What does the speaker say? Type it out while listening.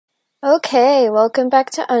Okay, welcome back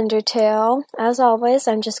to Undertale. As always,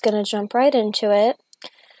 I'm just gonna jump right into it.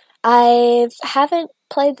 I haven't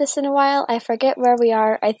played this in a while. I forget where we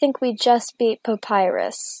are. I think we just beat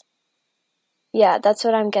Papyrus. Yeah, that's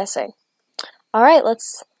what I'm guessing. Alright,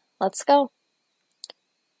 let's go.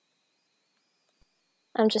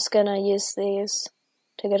 I'm just gonna use these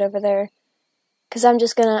to get over there. Cause I'm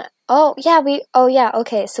just gonna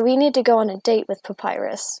okay, so we need to go on a date with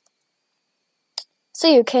Papyrus. So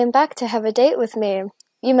you came back to have a date with me.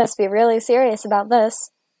 You must be really serious about this.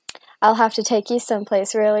 I'll have to take you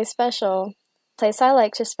someplace really special. Place I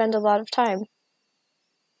like to spend a lot of time.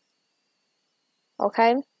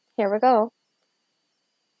 Okay, here we go.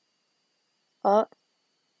 Oh.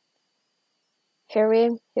 Here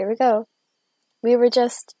we go. We were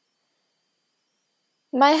just...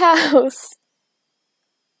 My house!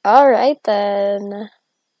 Alright then.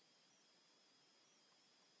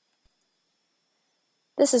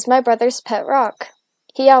 This is my brother's pet rock.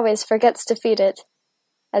 He always forgets to feed it.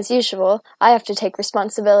 As usual, I have to take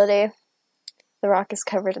responsibility. The rock is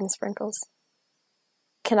covered in sprinkles.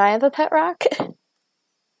 Can I have a pet rock?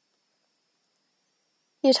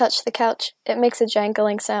 You touch the couch. It makes a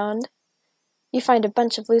jangling sound. You find a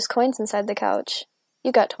bunch of loose coins inside the couch.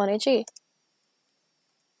 You got 20G.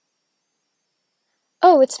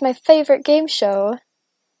 Oh, it's my favorite game show.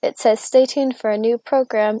 It says stay tuned for a new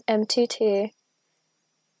program, M2T.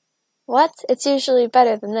 What? It's usually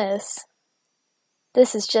better than this.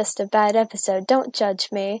 This is just a bad episode, don't judge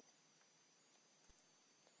me.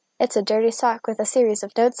 It's a dirty sock with a series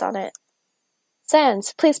of notes on it.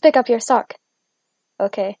 Sans, please pick up your sock.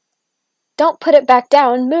 Okay. Don't put it back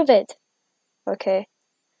down, move it. Okay.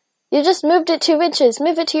 You just moved it 2 inches,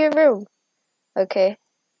 move it to your room. Okay.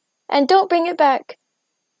 And don't bring it back.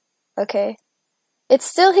 Okay. It's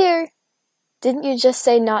still here. Didn't you just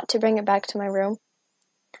say not to bring it back to my room?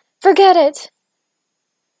 Forget it!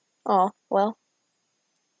 Oh, well.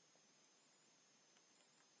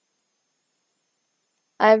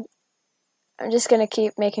 I'm just gonna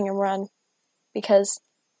keep making him run. Because,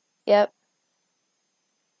 yep.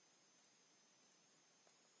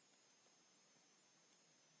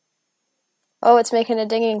 Oh, it's making a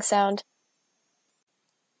dinging sound.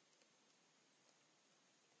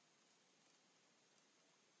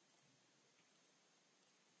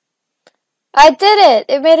 I did it!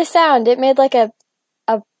 It made a sound. It made like a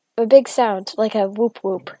big sound, like a whoop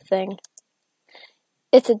whoop thing.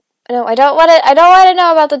 No, I don't want to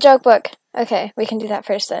know about the joke book. Okay, we can do that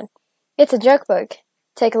first then. It's a joke book.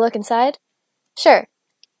 Take a look inside? Sure.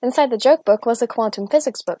 Inside the joke book was a quantum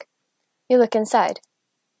physics book. You look inside.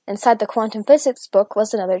 Inside the quantum physics book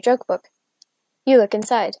was another joke book. You look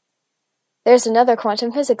inside. There's another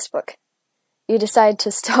quantum physics book. You decide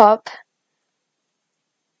to stop.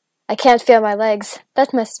 I can't feel my legs.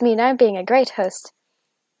 That must mean I'm being a great host.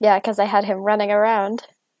 Yeah, 'cause I had him running around.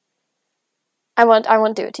 I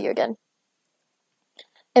won't do it to you again.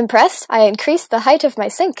 Impressed? I increased the height of my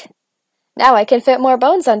sink. Now I can fit more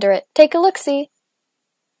bones under it. Take a look-see.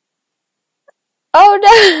 Oh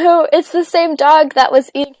no! It's the same dog that was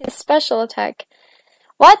eating his special attack.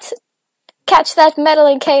 What? Catch that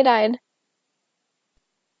meddling canine.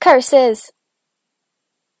 Curses.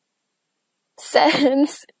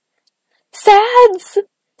 Sans. Sans!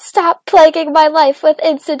 Stop plaguing my life with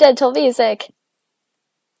incidental music.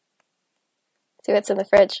 See what's in the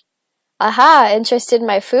fridge. Aha! Interested in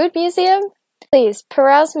my food museum? Please,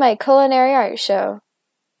 peruse my culinary art show.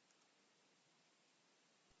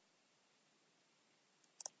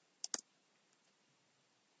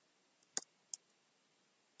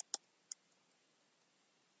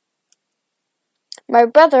 My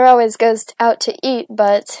brother always goes out to eat,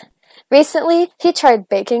 but recently he tried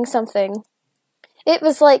baking something. It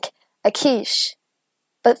was like a quiche,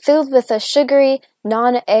 but filled with a sugary,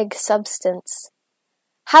 non-egg substance.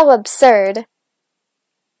 How absurd!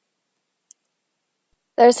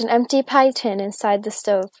 There's an empty pie tin inside the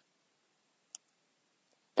stove.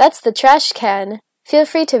 That's the trash can. Feel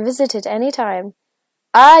free to visit it any time.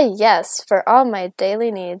 Ah, yes, for all my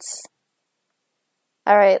daily needs.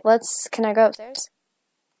 Alright, can I go upstairs?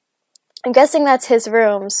 I'm guessing that's his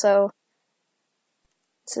room, so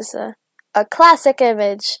this is a classic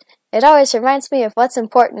image. It always reminds me of what's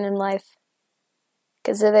important in life.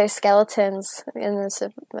 Because there's skeletons in this.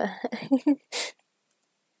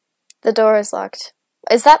 The door is locked.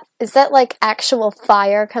 Is that like actual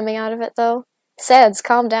fire coming out of it though? Sans,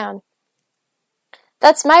 calm down.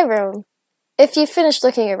 That's my room. If you finished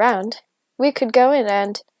looking around, we could go in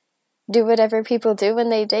and do whatever people do when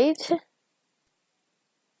they date.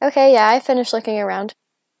 Okay, yeah, I finished looking around.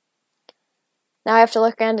 Now I have to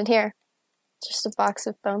look around in here. Just a box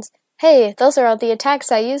of bones. Hey, those are all the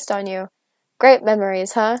attacks I used on you. Great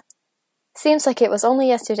memories, huh? Seems like it was only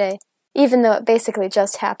yesterday, even though it basically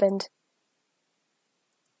just happened.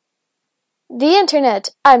 The internet!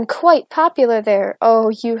 I'm quite popular there. Oh,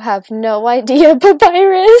 you have no idea,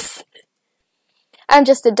 Papyrus! I'm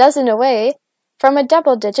just a dozen away from a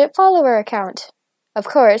double-digit follower account. Of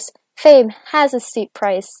course, fame has a steep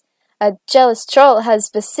price. A jealous troll has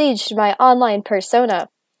besieged my online persona,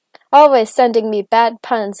 always sending me bad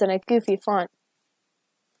puns in a goofy font.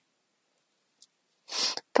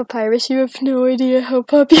 Papyrus, you have no idea how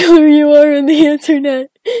popular you are on the internet.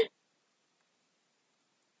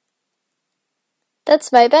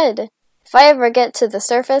 That's my bed. If I ever get to the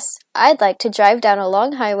surface, I'd like to drive down a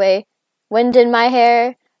long highway, wind in my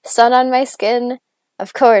hair, sun on my skin.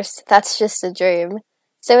 Of course, that's just a dream.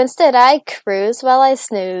 So instead I cruise while I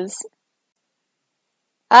snooze.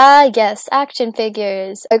 Ah yes, action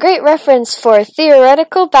figures. A great reference for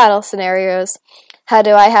theoretical battle scenarios. How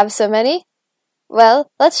do I have so many?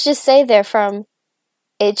 Well, let's just say they're from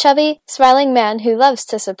a chubby, smiling man who loves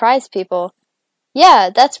to surprise people. Yeah,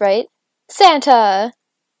 that's right. Santa!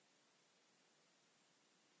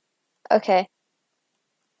 Okay.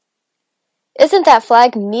 Isn't that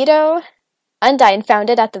flag neato? Undyne found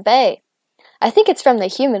it at the bay. I think it's from the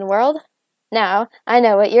human world. Now, I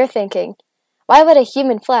know what you're thinking. Why would a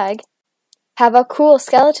human flag have a cool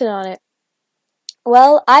skeleton on it?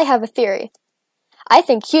 Well, I have a theory. I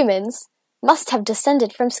think humans must have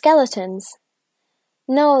descended from skeletons.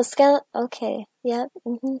 No, okay, yep,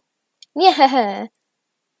 Yeah!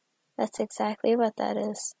 That's exactly what that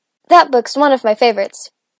is. That book's one of my favorites.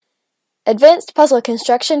 Advanced Puzzle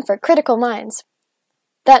Construction for Critical Minds.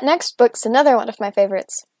 That next book's another one of my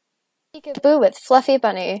favorites. Peekaboo with Fluffy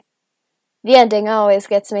Bunny. The ending always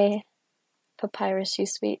gets me. Papyrus, you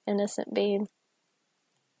sweet innocent bean.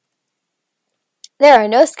 There are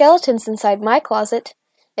no skeletons inside my closet,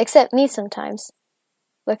 except me sometimes.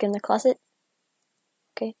 Look in the closet.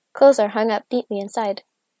 Okay, clothes are hung up neatly inside.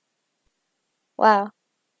 Wow.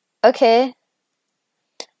 Okay.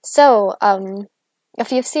 So,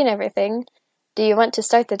 if you've seen everything, do you want to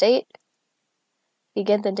start the date?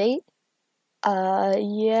 Begin the date?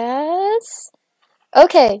 Yes?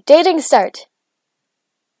 Okay, dating start.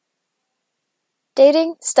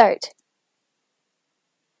 Dating start.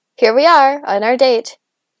 Here we are, on our date.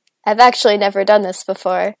 I've actually never done this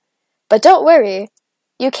before. But don't worry,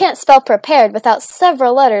 you can't spell prepared without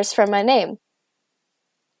several letters from my name.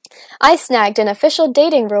 I snagged an official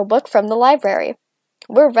dating rulebook from the library.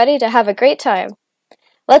 We're ready to have a great time.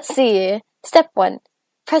 Let's see. Step 1.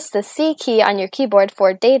 Press the C key on your keyboard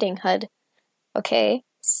for dating HUD. Okay.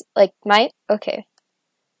 Like might? Okay.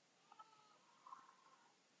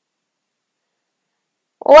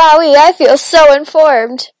 Wowie, I feel so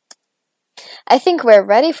informed. I think we're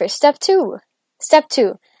ready for step 2. Step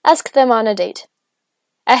 2. Ask them on a date.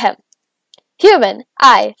 Ahem. Human,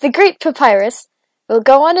 I, the great Papyrus, will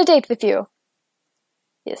go on a date with you.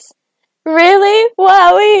 Yes. Really?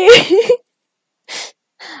 Wowie!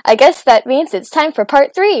 I guess that means it's time for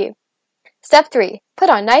part 3. Step 3.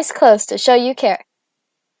 Put on nice clothes to show you care.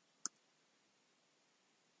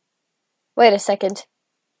 Wait a second.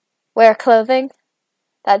 Wear clothing?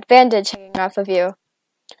 That bandage hanging off of you.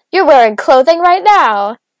 You're wearing clothing right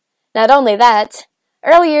now! Not only that,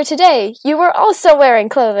 earlier today, you were also wearing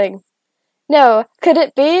clothing. No, could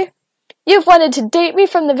it be? You've wanted to date me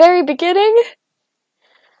from the very beginning?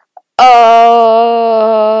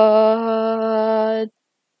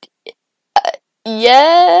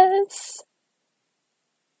 Yes?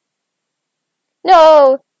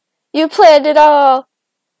 No, you planned it all.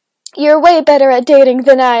 You're way better at dating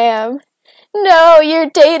than I am. No, your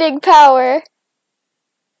dating power.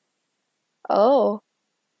 Oh.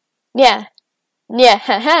 Yeah,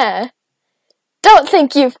 haha. Don't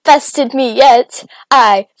think you've bested me yet.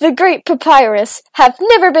 I, the great Papyrus, have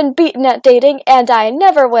never been beaten at dating, and I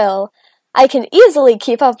never will. I can easily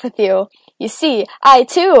keep up with you. You see, I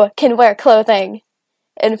too can wear clothing.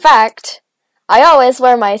 In fact, I always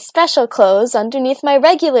wear my special clothes underneath my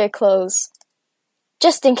regular clothes,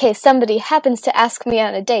 just in case somebody happens to ask me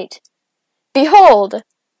on a date. Behold!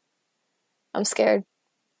 I'm scared.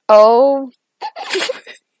 Oh.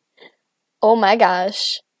 Oh my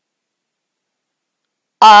gosh.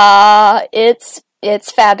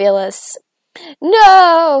 It's fabulous.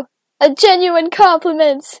 No! A genuine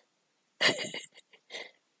compliment!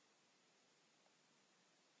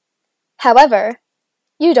 However,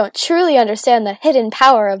 you don't truly understand the hidden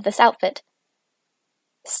power of this outfit.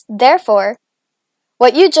 Therefore,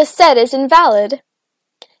 what you just said is invalid.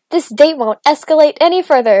 This date won't escalate any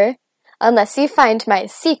further unless you find my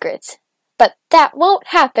secret but that won't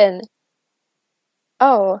happen.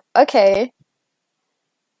 Oh, okay.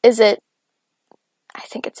 Is it? I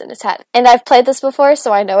think it's in his hat. And I've played this before,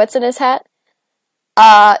 so I know it's in his hat.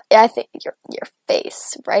 I think your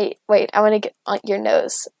face, right? Wait, I want to get on your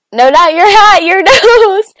nose. No, not your hat, your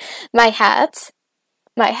nose! My hat.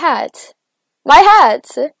 My hat. My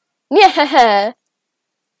hat! Yeah.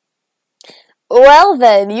 Well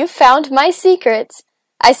then, you found my secret.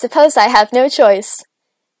 I suppose I have no choice.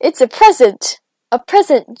 It's a present. A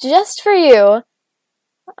present just for you.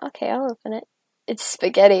 Okay, I'll open it. It's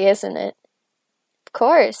spaghetti, isn't it? Of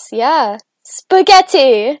course, yeah.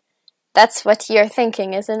 Spaghetti! That's what you're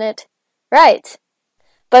thinking, isn't it? Right.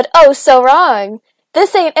 But oh, so wrong.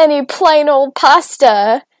 This ain't any plain old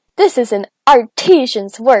pasta. This is an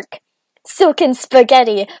artisan's work. Silken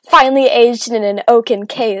spaghetti, finely aged in an oaken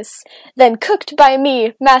case, then cooked by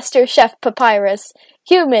me, Master Chef Papyrus.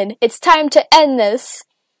 Human, it's time to end this.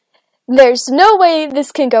 There's no way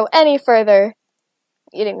this can go any further.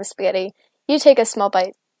 Eating the spaghetti. You take a small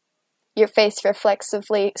bite. Your face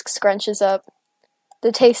reflexively scrunches up.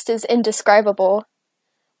 The taste is indescribable.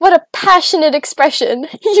 What a passionate expression!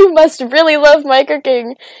 You must really love my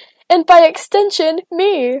cooking. And by extension,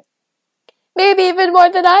 me. Maybe even more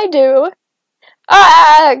than I do.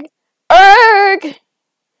 Ag! Erg!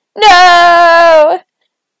 No!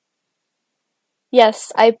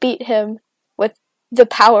 Yes, I beat him with the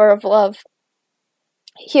power of love.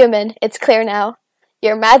 Human, it's clear now.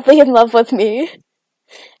 You're madly in love with me.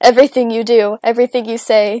 Everything you do, everything you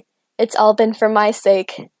say, it's all been for my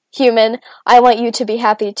sake. Human, I want you to be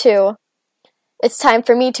happy too. It's time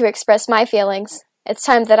for me to express my feelings. It's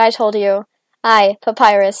time that I told you. I,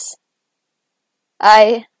 Papyrus.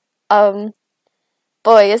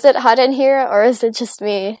 Boy, is it hot in here, or is it just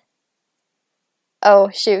me? Oh,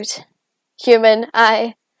 shoot. Human,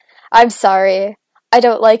 I'm sorry. I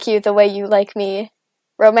don't like you the way you like me.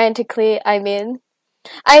 Romantically, I mean,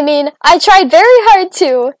 I tried very hard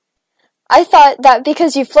to. I thought that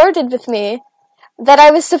because you flirted with me, that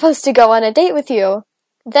I was supposed to go on a date with you.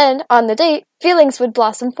 Then, on the date, feelings would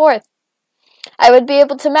blossom forth. I would be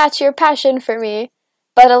able to match your passion for me.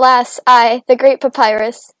 But alas, I, the great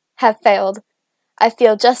Papyrus, have failed. I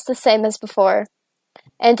feel just the same as before.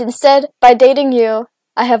 And instead, by dating you,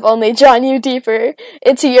 I have only drawn you deeper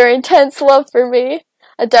into your intense love for me,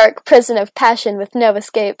 a dark prison of passion with no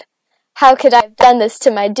escape. How could I have done this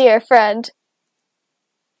to my dear friend?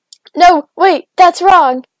 No, wait, that's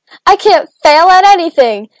wrong. I can't fail at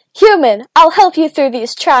anything. Human, I'll help you through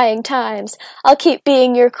these trying times. I'll keep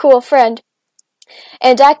being your cool friend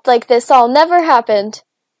and act like this all never happened.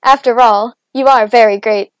 After all, you are very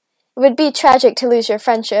great. It would be tragic to lose your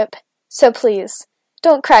friendship. So please,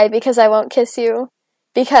 don't cry because I won't kiss you.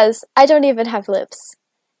 Because I don't even have lips.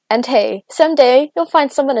 And hey, someday you'll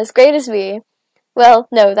find someone as great as me. Well,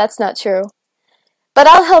 no, that's not true. But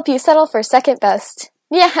I'll help you settle for second best.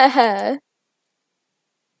 Yeah.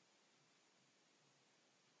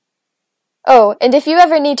 Oh, and if you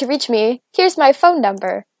ever need to reach me, here's my phone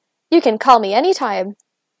number. You can call me anytime.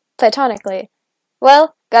 Platonically.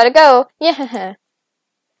 Well, gotta go. Yeah.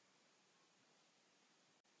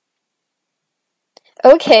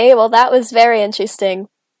 Okay, well that was very interesting.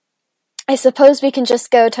 I suppose we can just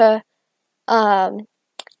go to,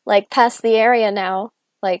 past the area now.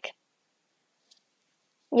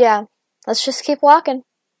 Yeah, let's just keep walking.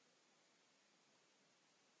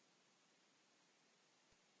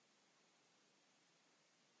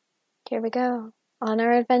 Here we go, on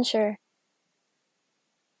our adventure.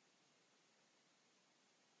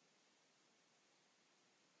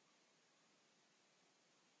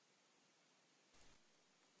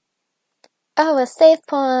 Oh, a save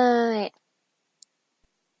point!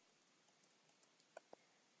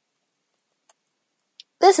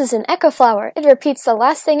 This is an echo flower. It repeats the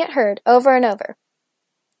last thing it heard over and over.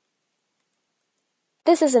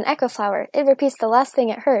 This is an echo flower. It repeats the last thing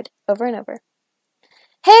it heard over and over.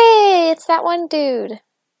 Hey, it's that one dude.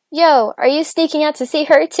 Yo, are you sneaking out to see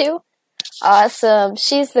her too? Awesome.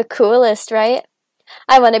 She's the coolest, right?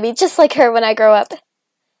 I want to be just like her when I grow up.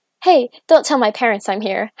 Hey, don't tell my parents I'm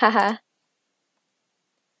here. Haha.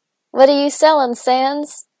 What are you selling,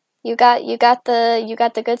 Sans? You got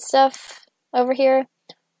the good stuff over here?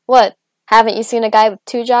 What? Haven't you seen a guy with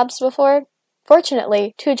 2 jobs before?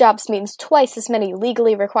 Fortunately, 2 jobs means twice as many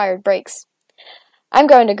legally required breaks. I'm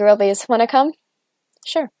going to Grilby's. Wanna come?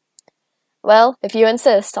 Sure. Well, if you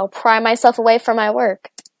insist, I'll pry myself away from my work.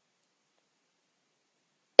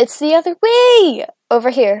 It's the other way! Over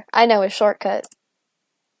here. I know a shortcut.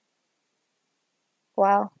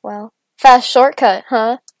 Wow, well. Fast shortcut,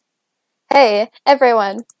 huh? Hey,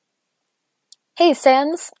 everyone. Hey,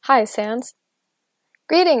 Sans. Hi, Sans.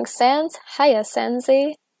 Greetings, Sans. Hiya,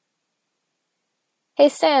 Sansi. Hey,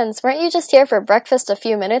 Sans, weren't you just here for breakfast a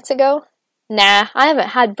few minutes ago? Nah, I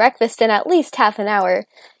haven't had breakfast in at least half an hour.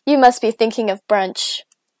 You must be thinking of brunch.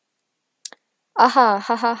 Aha,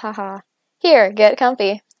 ha ha ha ha. Here, get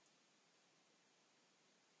comfy.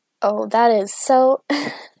 Oh, that is so...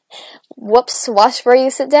 Whoops, watch where you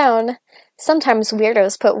sit down. Sometimes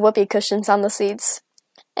weirdos put whoopee cushions on the seats.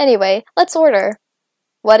 Anyway, let's order.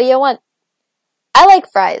 What do you want? I like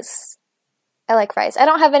fries. I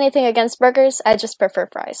don't have anything against burgers, I just prefer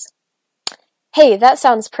fries. Hey, that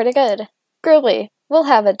sounds pretty good. Groovy, we'll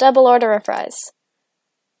have a double order of fries.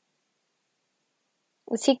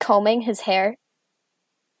 Was he combing his hair?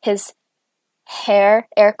 His hair,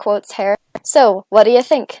 air quotes hair. So, what do you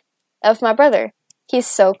think of my brother? He's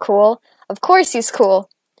so cool. Of course he's cool.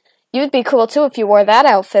 You'd be cool too if you wore that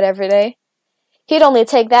outfit every day. He'd only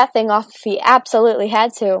take that thing off if he absolutely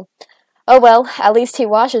had to. Oh well, at least he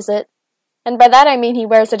washes it. And by that I mean he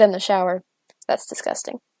wears it in the shower. That's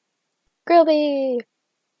disgusting. Grillby!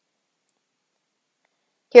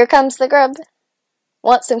 Here comes the grub.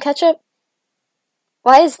 Want some ketchup?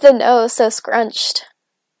 Why is the nose so scrunched?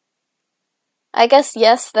 I guess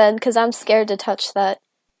yes then, 'cause I'm scared to touch that.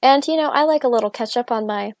 And, you know, I like a little ketchup on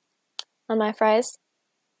my fries.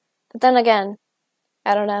 But then again,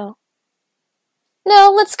 I don't know.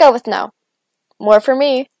 No, let's go with no. More for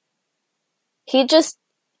me. He just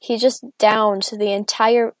downed the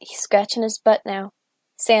entire... He's scratching his butt now.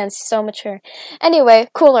 Sans, so mature. Anyway,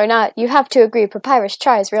 cool or not, you have to agree Papyrus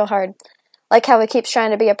tries real hard. Like how he keeps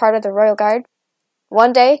trying to be a part of the Royal Guard.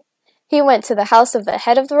 One day, he went to the house of the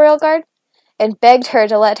head of the Royal Guard and begged her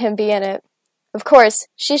to let him be in it. Of course,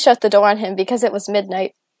 she shut the door on him because it was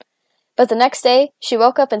midnight. But the next day, she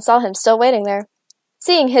woke up and saw him still waiting there.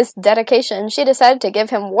 Seeing his dedication, she decided to give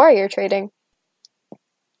him warrior training.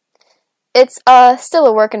 It's, still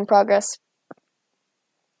a work in progress.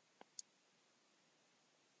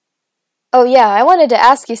 Oh yeah, I wanted to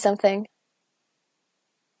ask you something.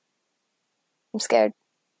 I'm scared.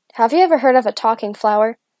 Have you ever heard of a talking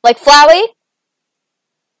flower? Like Flowey?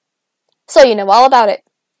 So you know all about it.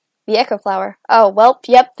 The echo flower. Oh, well,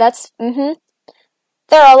 yep, that's, They're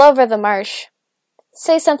all over the marsh.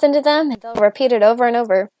 Say something to them, and they'll repeat it over and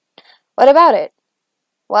over. What about it?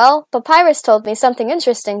 Well, Papyrus told me something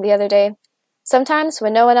interesting the other day. Sometimes,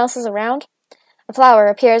 when no one else is around, a flower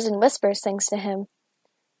appears and whispers things to him.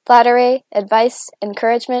 Flattery, advice,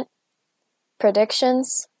 encouragement,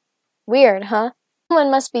 predictions. Weird, huh? Someone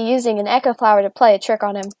must be using an echo flower to play a trick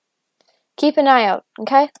on him. Keep an eye out,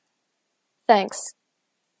 okay? Thanks.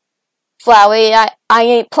 Flowey, I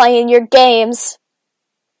ain't playing your games.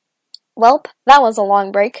 Welp, that was a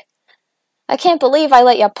long break. I can't believe I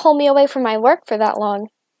let ya pull me away from my work for that long.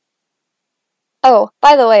 Oh,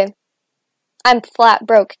 by the way, I'm flat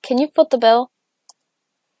broke. Can you foot the bill?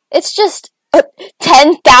 It's just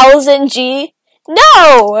 10,000 G.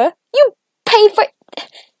 No! You pay for...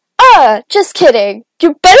 just kidding.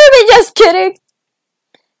 You better be just kidding.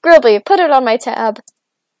 Grillby, put it on my tab.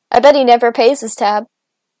 I bet he never pays his tab.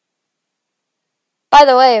 By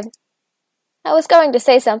the way, I was going to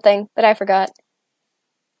say something, but I forgot.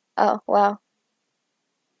 Oh, wow.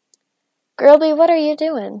 Grillby, what are you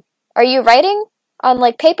doing? Are you writing? On,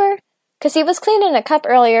 like, paper? 'Cause he was cleaning a cup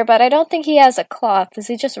earlier, but I don't think he has a cloth. Is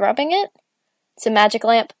he just rubbing it? It's a magic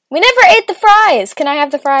lamp. We never ate the fries! Can I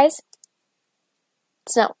have the fries?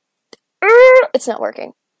 It's not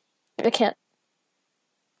working. I can't.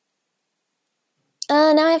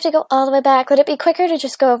 Now I have to go all the way back. Would it be quicker to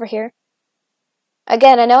just go over here?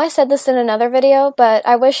 Again, I know I said this in another video, but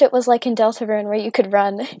I wish it was like in Deltarune where you could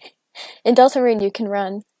run. In Deltarune you can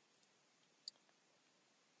run.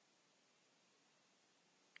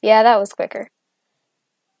 Yeah, that was quicker.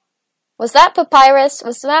 Was that Papyrus?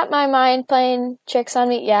 Was that my mind playing tricks on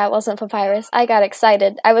me? Yeah, it wasn't Papyrus. I got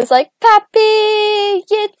excited. I was like, Pappy!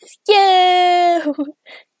 It's you!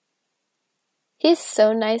 He's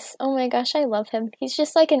so nice. Oh my gosh, I love him. He's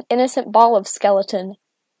just like an innocent ball of skeleton.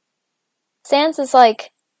 Sans is like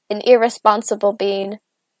an irresponsible being.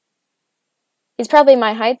 He's probably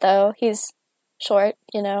my height though. He's short,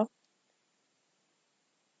 you know.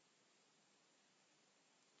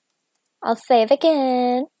 I'll save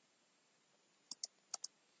again.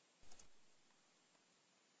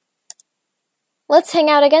 Let's hang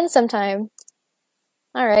out again sometime.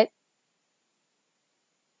 Alright.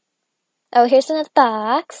 Oh, here's another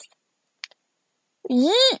box.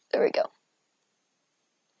 Yeet! There we go.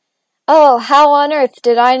 Oh, how on earth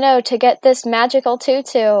did I know to get this magical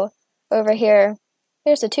tutu over here?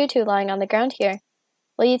 There's a tutu lying on the ground here.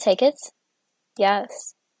 Will you take it?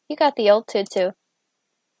 Yes. You got the old tutu.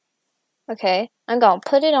 Okay, I'm gonna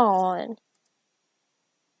put it on.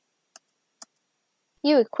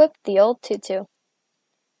 You equipped the old tutu.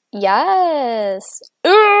 Yes!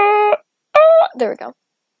 There we go.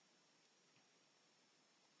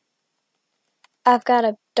 I've got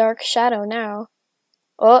a dark shadow now.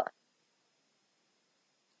 Oh!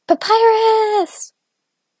 Papyrus!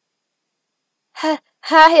 Hi,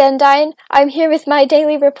 Undyne. I'm here with my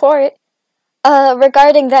daily report.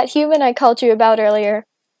 Regarding that human I called you about earlier.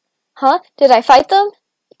 Huh? Did I fight them?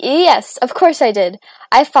 Yes, of course I did.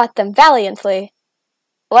 I fought them valiantly.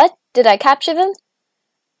 What? Did I capture them?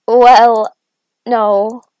 Well,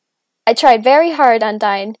 no. I tried very hard,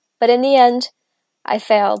 Undyne, but in the end, I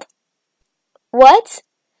failed. What?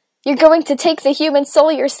 You're going to take the human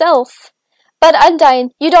soul yourself. But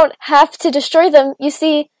Undyne, you don't have to destroy them. You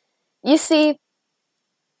see...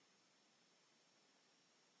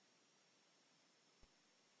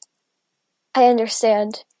 I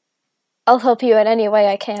understand. I'll help you in any way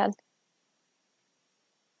I can.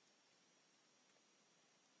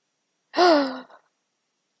 I'm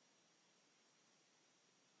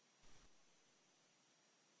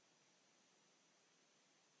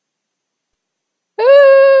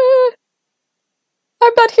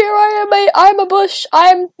not here, I'm a bush,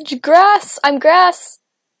 I'm grass, I'm grass.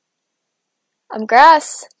 I'm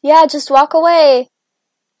grass. Yeah, just walk away.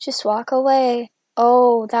 Just walk away.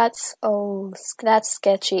 Oh, that's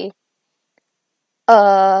sketchy.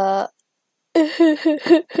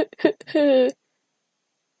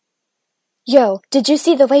 Yo, did you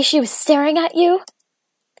see the way she was staring at you?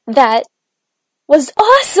 That was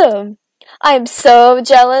awesome! I'm so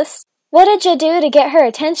jealous. What did you do to get her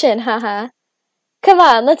attention, haha? Come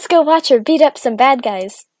on, let's go watch her beat up some bad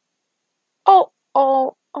guys. Oh,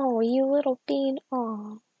 you little bean.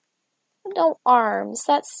 Oh, no arms.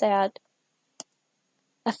 That's sad.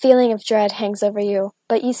 A feeling of dread hangs over you,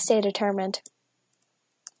 but you stay determined.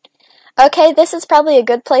 Okay, this is probably a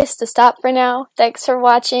good place to stop for now. Thanks for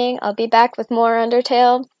watching. I'll be back with more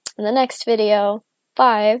Undertale in the next video.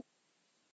 Bye.